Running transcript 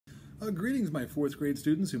Greetings, my fourth grade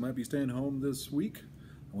students who might be staying home this week.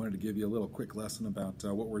 I wanted to give you a little quick lesson about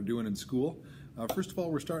what we're doing in school. First of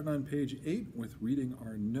all, we're starting on page 8 with reading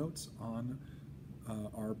our notes on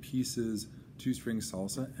our pieces Two-String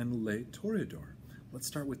Salsa and Le Toreador. Let's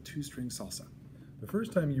start with Two-String Salsa. The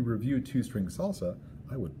first time you review Two-String Salsa,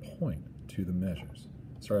 I would point to the measures.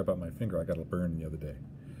 Sorry about my finger, I got a burn the other day.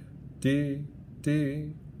 D,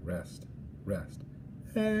 D, rest, rest.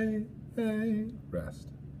 A, rest,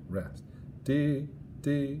 rest. D,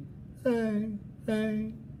 D, A,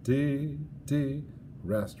 D, D,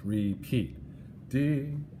 rest, repeat.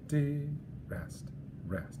 D, D, rest,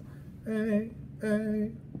 rest. A,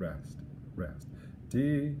 rest, rest.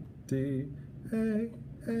 D, D, A,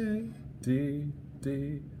 D,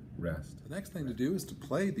 D, rest. The next thing to do is to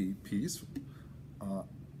play the piece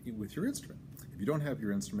with your instrument. If you don't have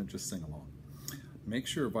your instrument, just sing along. Make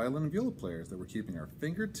sure, violin and viola players, that we're keeping our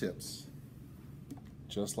fingertips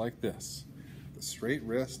just like this. The straight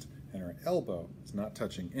wrist and our elbow is not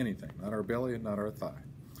touching anything, not our belly and not our thigh.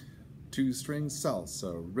 Two-string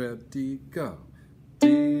salsa, ready, go.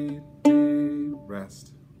 D, D,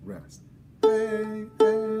 rest, rest. A,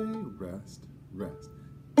 rest, rest.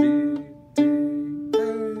 D, D,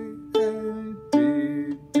 A,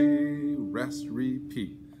 D, D, rest,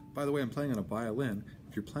 repeat. By the way, I'm playing on a violin.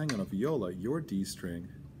 If you're playing on a viola, your D string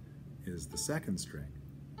is the second string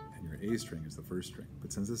and your A string is the first string.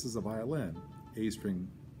 But since this is a violin, A string,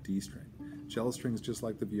 D string. Cello string is just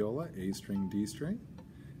like the viola, A string, D string.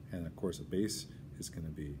 And of course a bass is going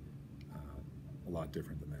to be a lot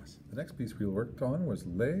different than this. The next piece we worked on was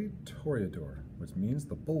Le Toreador, which means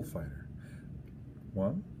the bullfighter.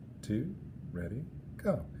 1, 2, ready,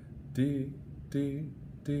 go. D, D,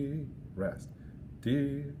 D, rest.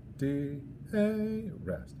 D, D, A,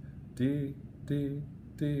 rest. D, D,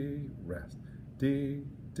 D, rest. D,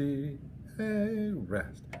 D, A,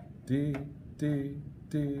 rest. D, D,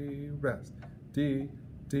 D, rest. D,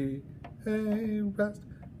 D, A, rest.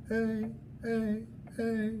 A,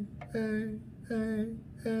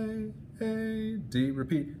 D,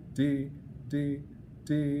 repeat. D, D,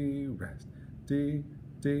 D, rest. D,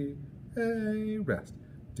 D, A, rest.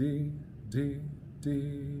 D, D,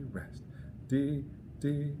 D, rest. D,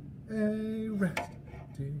 D, A, rest.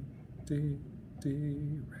 D, D,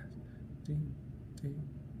 D, rest. D, D,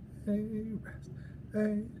 A, rest.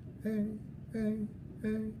 A,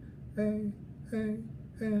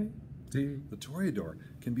 D. The Toreador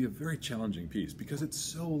can be a very challenging piece because it's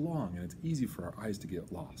so long and it's easy for our eyes to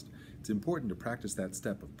get lost. It's important to practice that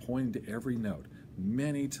step of pointing to every note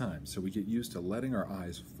many times so we get used to letting our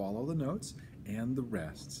eyes follow the notes and the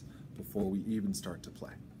rests before we even start to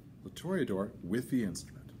play. The Toreador with the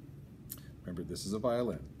instrument. Remember, this is a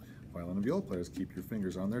violin. Violin and viola players, keep your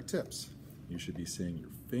fingers on their tips. You should be seeing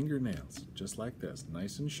your fingernails, just like this.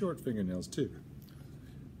 Nice and short fingernails, too.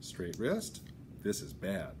 Straight wrist. This is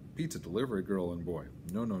bad. Pizza delivery girl and boy.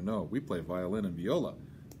 No, no, no. We play violin and viola.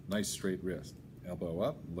 Nice straight wrist. Elbow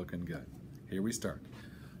up, looking good. Here we start.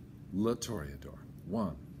 Le Toreador.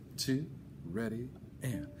 1, 2, ready,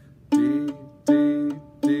 and D, D,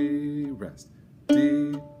 D, rest.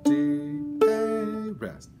 D, D, A,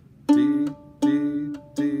 rest. D, D,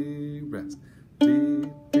 D, rest.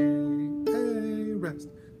 D, D, A, rest.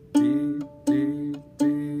 D, D,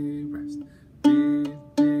 D, rest. D,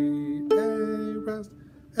 D, A, rest.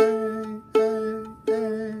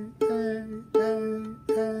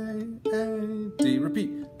 D,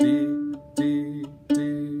 repeat. D, D, D,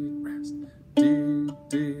 rest. D,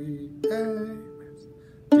 D, A, rest.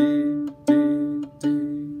 D, D, D,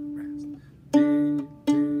 rest. D, D,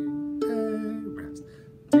 A, rest.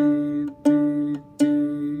 D, D, D,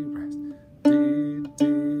 rest. D, D,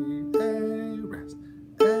 A, rest.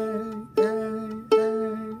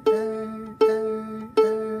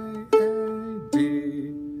 D.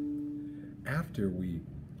 After we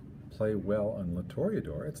play well on Le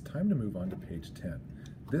Toreador, it's time to move on to page 10.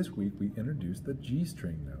 This week we introduced the G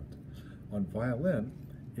string note. On violin,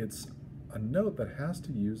 it's a note that has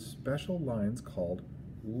to use special lines called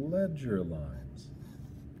ledger lines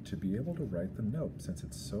to be able to write the note since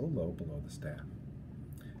it's so low below the staff.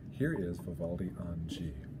 Here is Vivaldi on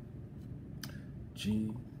G.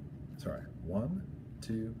 G, 1,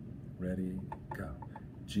 2, ready, go.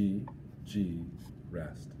 G, G,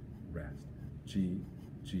 rest, rest. G,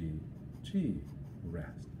 G, G,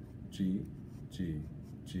 rest. G, G,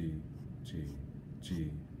 G, G,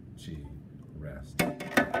 G, G, rest,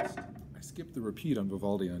 rest. I skipped the repeat on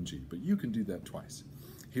Vivaldi on G, but you can do that twice.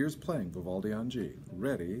 Here's playing Vivaldi on G.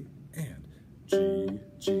 Ready, and G,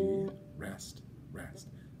 G, rest, rest.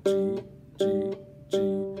 G, G,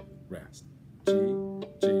 G, rest. G,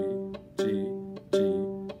 G, G, G,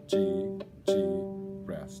 G,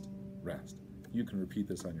 you can repeat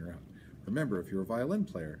this on your own. Remember, if you're a violin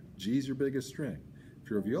player, G's your biggest string. If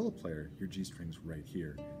you're a viola player, your G string's right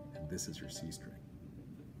here, and this is your C string.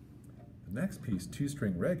 The next piece,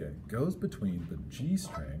 two-string reggae, goes between the G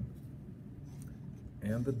string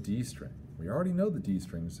and the D string. We already know the D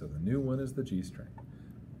string, so the new one is the G string.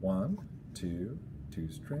 1, 2,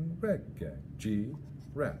 two-string reggae. G,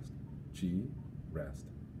 rest. G, rest.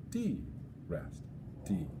 D, rest.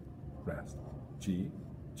 D, rest. G,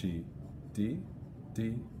 G, D,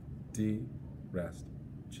 D, D, rest.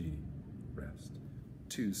 G, rest.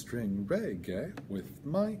 Two-string reggae with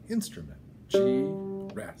my instrument. G,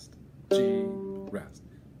 rest. G, rest.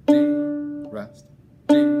 D, rest.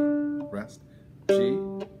 D, rest. G,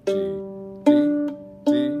 G, D,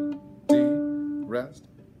 D, D, rest.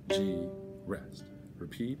 G, rest.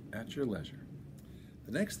 Repeat at your leisure.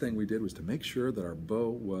 The next thing we did was to make sure that our bow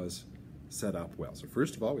was set up well. So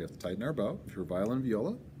first of all, we have to tighten our bow. If you're violin and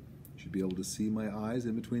viola, you should be able to see my eyes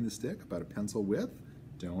in between the stick, about a pencil width.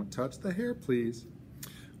 Don't touch the hair, please.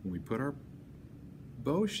 When we put our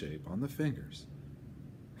bow shape on the fingers,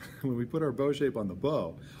 when we put our bow shape on the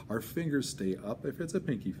bow, our fingers stay up if it's a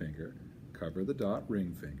pinky finger, cover the dot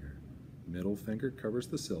ring finger, middle finger covers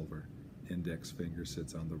the silver, index finger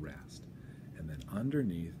sits on the rest. And then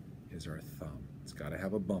underneath is our thumb. It's got to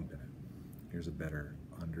have a bump in it. Here's a better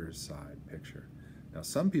underside picture. Now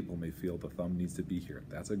some people may feel the thumb needs to be here.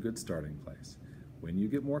 That's a good starting place. When you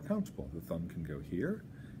get more comfortable, the thumb can go here,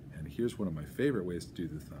 and here's one of my favorite ways to do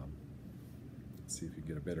the thumb. Let's see if you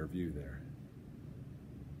get a better view there.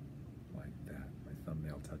 Like that. My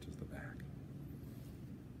thumbnail touches the back.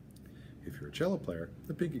 If you're a cello player,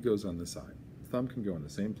 the pinky goes on the side. The thumb can go in the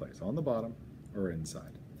same place, on the bottom or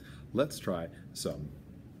inside. Let's try some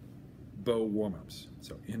bow warm-ups.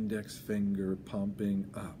 So index finger pumping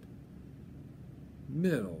up,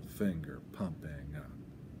 middle finger pumping up,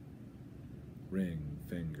 ring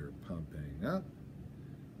finger pumping up,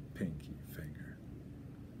 pinky finger.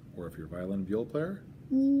 Or if you're a violin and viola player,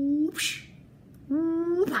 whoopsh,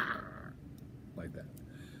 like that.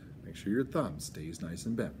 Make sure your thumb stays nice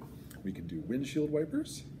and bent. We can do windshield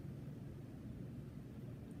wipers,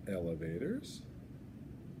 elevators,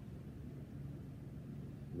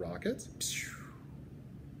 rockets,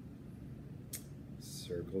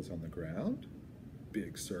 circles on the ground,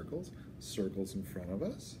 big circles, circles in front of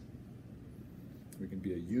us. We can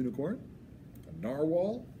be a unicorn, a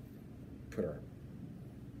narwhal, put our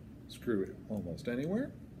screw almost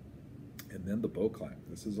anywhere, and then the bow climb.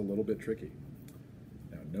 This is a little bit tricky.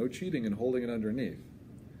 Now, no cheating and holding it underneath.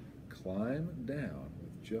 Climb down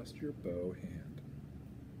with just your bow hand.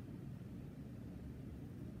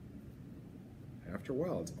 After a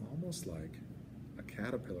while, it's almost like a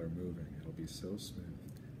caterpillar moving. It'll be so smooth.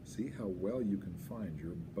 See how well you can find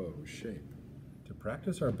your bow shape. To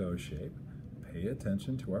practice our bow shape, pay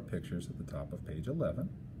attention to our pictures at the top of page 11,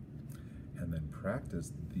 and then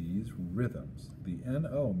practice these rhythms. The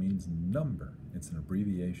NO means number. It's an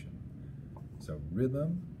abbreviation. So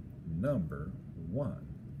rhythm number 1,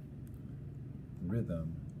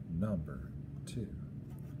 rhythm number 2.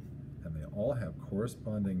 And they all have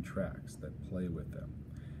corresponding tracks that play with them.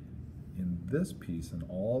 In this piece and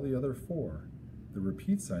all the other 4, the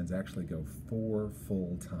repeat signs actually go 4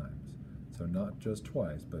 full times. So not just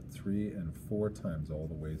twice, but 3 and 4 times all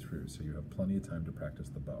the way through. So you have plenty of time to practice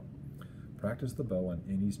the bow. Practice the bow on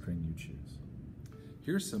any string you choose.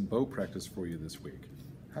 Here's some bow practice for you this week.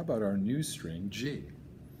 How about our new string, G?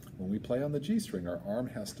 When we play on the G string, our arm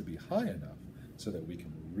has to be high enough so that we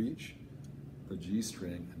can reach the G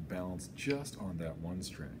string and balance just on that one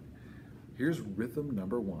string. Here's rhythm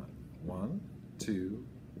number 1. 1, 2,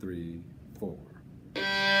 3, 4.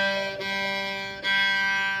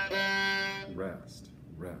 Rest,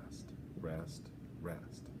 rest, rest,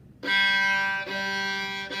 rest.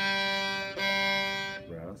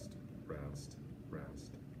 Rest, rest,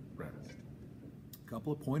 rest, rest. A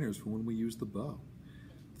couple of pointers for when we use the bow.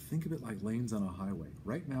 Think of it like lanes on a highway.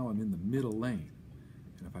 Right now I'm in the middle lane.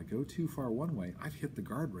 And if I go too far one way, I've hit the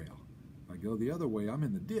guardrail. If I go the other way, I'm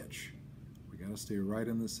in the ditch. We gotta stay right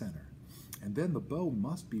in the center. And then the bow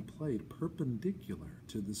must be played perpendicular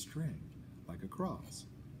to the string, like a cross.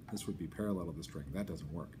 This would be parallel to the string. That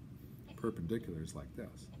doesn't work. Perpendicular is like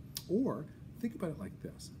this. Or think about it like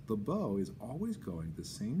this. The bow is always going the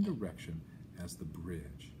same direction as the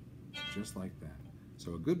bridge, just like that.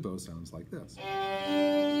 So a good bow sounds like this.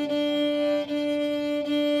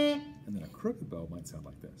 And then a crooked bow might sound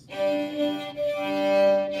like this.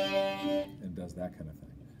 And does that kind of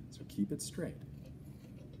thing. So keep it straight,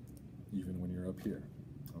 even when you're up here,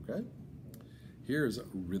 okay? Here's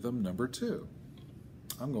rhythm number 2.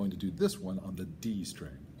 I'm going to do this one on the D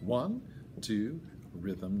string. 1, to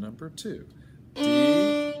rhythm number 2. D,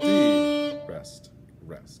 D, rest,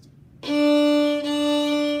 rest.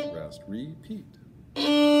 Rest, repeat.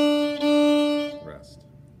 Rest,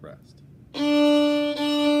 rest.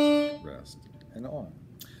 Rest, and on.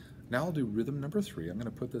 Now I'll do rhythm number 3. I'm going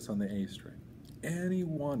to put this on the A string. Any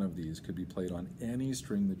one of these could be played on any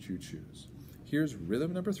string that you choose. Here's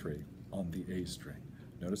rhythm number 3 on the A string.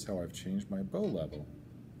 Notice how I've changed my bow level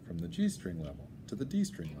from the G string level to the D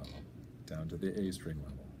string level, down to the A string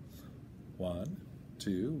level. 1,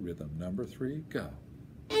 2, rhythm number 3, go.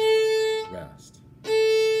 Rest,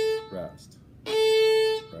 rest,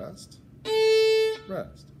 rest,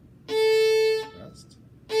 rest, rest,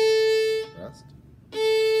 rest.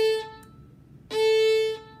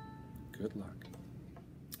 Good luck.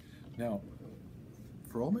 Now,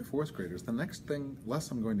 for all my 4th graders, the next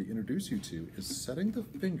lesson I'm going to introduce you to is setting the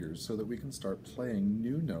fingers so that we can start playing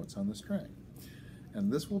new notes on the string.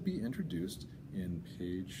 And this will be introduced in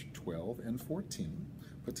page 12 and 14,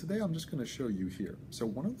 but today I'm just going to show you here. So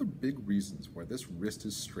one of the big reasons why this wrist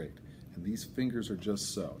is straight and these fingers are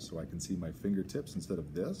just so I can see my fingertips instead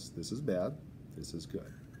of this is bad, this is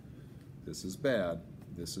good. This is bad,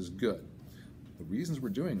 this is good. The reasons we're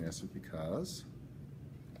doing this is because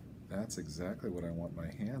that's exactly what I want my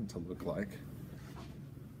hand to look like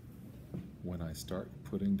when I start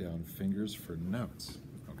putting down fingers for notes,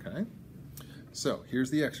 okay? So here's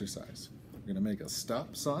the exercise. I'm going to make a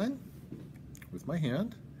stop sign with my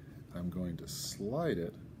hand. I'm going to slide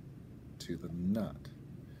it to the nut.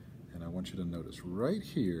 And I want you to notice right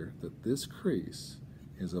here that this crease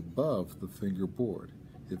is above the fingerboard.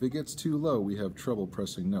 If it gets too low, we have trouble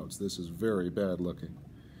pressing notes. This is very bad looking.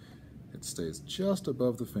 It stays just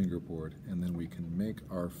above the fingerboard, and then we can make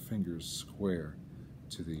our fingers square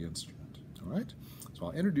to the instrument. All right? So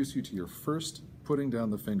I'll introduce you to your first putting down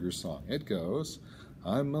the fingers song. It goes,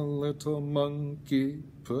 I'm a little monkey,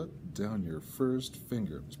 put down your first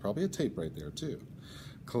finger. There's probably a tape right there too.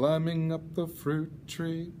 Climbing up the fruit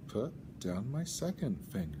tree, put down my second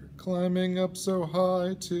finger. Climbing up so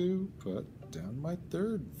high to put down my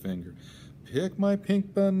third finger. Pick my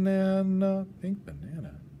pink banana, pink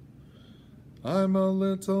banana. I'm a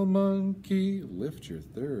little monkey, lift your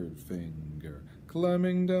third finger.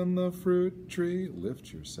 Climbing down the fruit tree,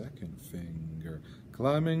 lift your second finger.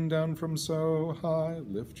 Climbing down from so high,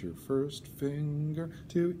 lift your first finger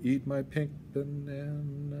to eat my pink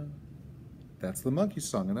banana. That's the monkey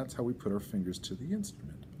song, and that's how we put our fingers to the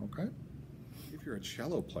instrument, okay? If you're a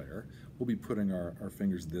cello player, we'll be putting our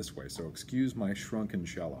fingers this way, so excuse my shrunken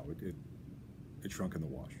cello. It shrunk in the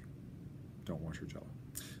wash. Don't wash your cello.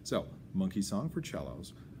 So, monkey song for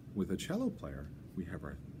cellos. With a cello player, we have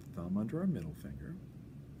our thumb under our middle finger,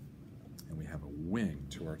 and we have a wing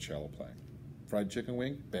to our cello playing. Fried chicken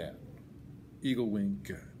wing, bad. Eagle wing,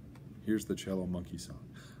 good. Here's the cello monkey song.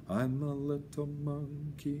 I'm a little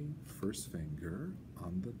monkey, first finger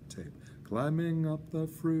on the tape. Climbing up the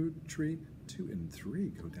fruit tree, 2 and 3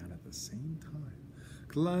 go down at the same time.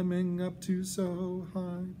 Climbing up to so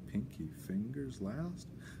high, pinky fingers last,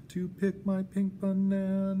 to pick my pink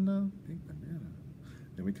banana, pink banana.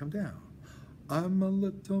 Then we come down. I'm a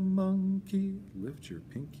little monkey, lift your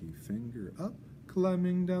pinky finger up,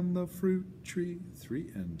 climbing down the fruit tree, 3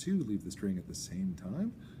 and 2, leave the string at the same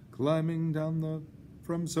time. Climbing down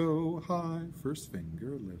from so high, first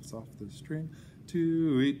finger lifts off the string,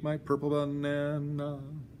 to eat my purple banana.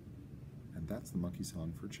 And that's the monkey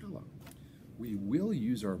song for cello. We will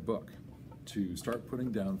use our book to start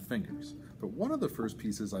putting down fingers, but one of the first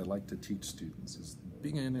pieces I like to teach students is the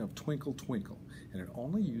beginning of Twinkle Twinkle, and it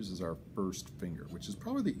only uses our first finger, which is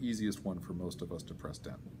probably the easiest one for most of us to press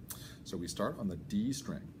down. So we start on the D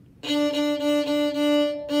string,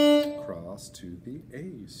 cross to the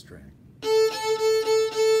A string,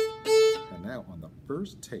 and now on the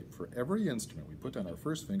first tape for every instrument, we put down our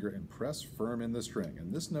first finger and press firm in the string,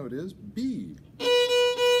 and this note is B.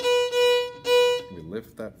 We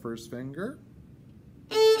lift that first finger,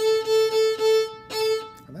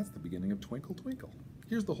 and that's the beginning of Twinkle Twinkle.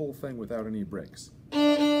 Here's the whole thing without any breaks.